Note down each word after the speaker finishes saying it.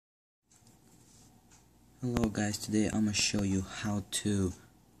Hello guys, today I'm going to show you how to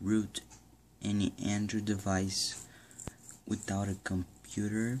root any Android device without a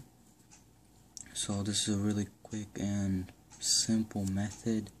computer. So this is a really quick and simple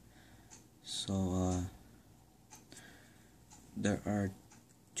method. So there are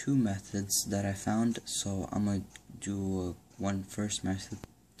two methods that I found, so I'm going to do one first method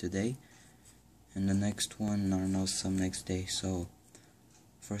today and the next one, I don't know, some next day. So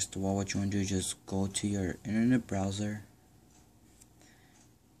first of all, what you want to do is just go to your internet browser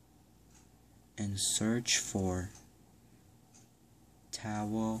and search for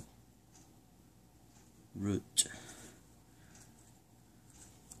towel root.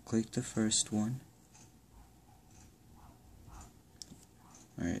 Click the first one.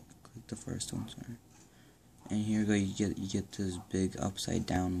 Alright, click the first one, sorry. And here you go, you get this big upside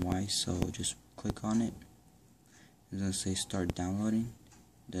down Y, so just click on it. It's gonna say start downloading.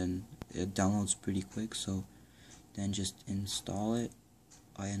 Then it downloads pretty quick, so then just install it.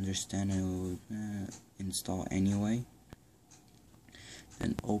 I understand it will install anyway.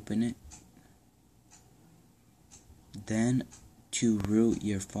 Then open it. Then to root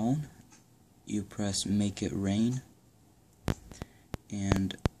your phone, you press make it rain,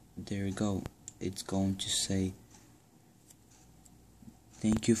 and there you go. It's going to say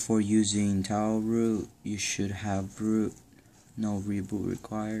thank you for using towel root, you should have root, no reboot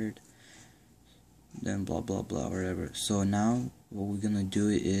required, then blah blah blah, whatever. So now what we're gonna do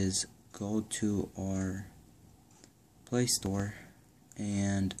is go to our Play Store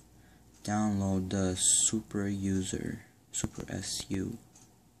and download the Super SU.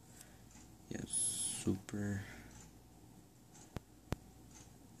 Yes, Super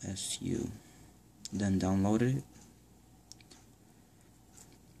SU. Then download it.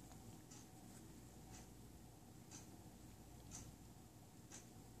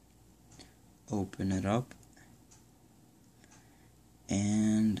 Open it up,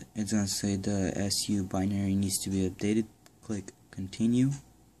 and it's gonna say the SU binary needs to be updated. Click continue.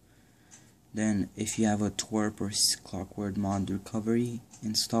 Then if you have a twerp or clockwork mod recovery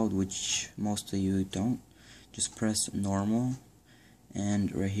installed, which most of you don't, just press normal,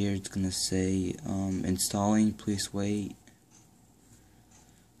 and right here it's gonna say installing, please wait.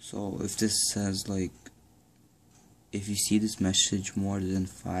 So if this says, like, if you see this message more than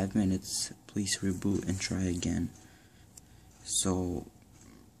 5 minutes, please reboot and try again. So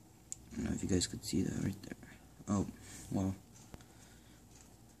I don't know if you guys could see that right there. Oh, well,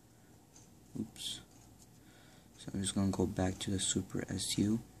 oops. So I'm just gonna go back to the Super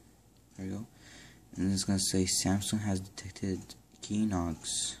SU. There we go. And it's gonna say Samsung has detected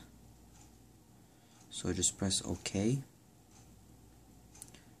Keenox. So just press OK.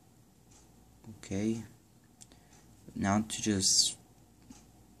 Okay. Now to just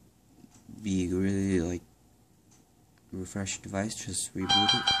be really, like, refresh your device, just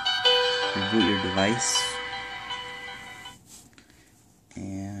reboot it. Reboot your device.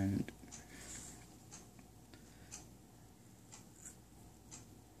 And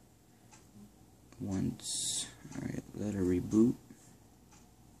once, alright, let it reboot.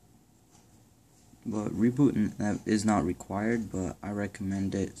 But rebooting is not required, but I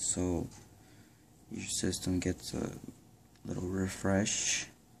recommend it so your system gets a little refresh.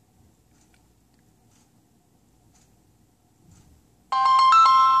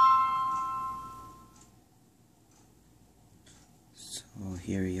 So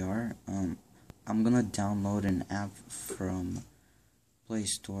here we are. I'm gonna download an app from Play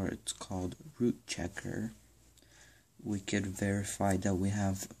Store. It's called Root Checker. We could verify that we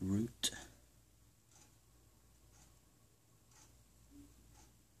have root.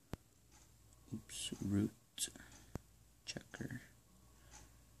 Oops, Root Checker.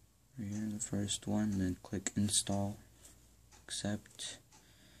 Right here, the first one. Then click install, accept.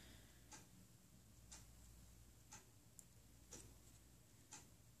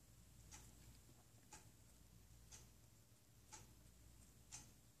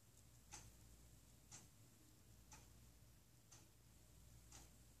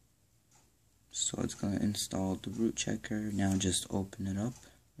 So it's going to install the root checker. Now just open it up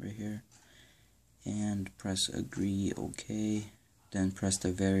right here and press agree, OK. Then press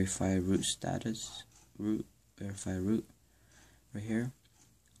the verify root status, verify root right here.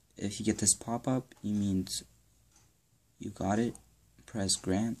 If you get this pop-up, it means you got it. Press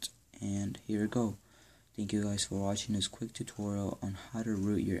grant, and here we go. Thank you guys for watching this quick tutorial on how to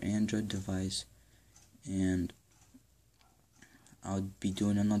root your Android device, and I'll be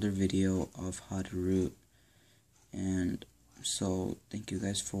doing another video of how to root. And so thank you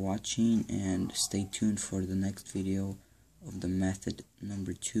guys for watching, and stay tuned for the next video of the method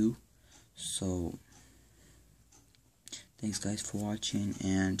number 2. So Thanks guys for watching,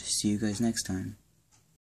 and see you guys next time.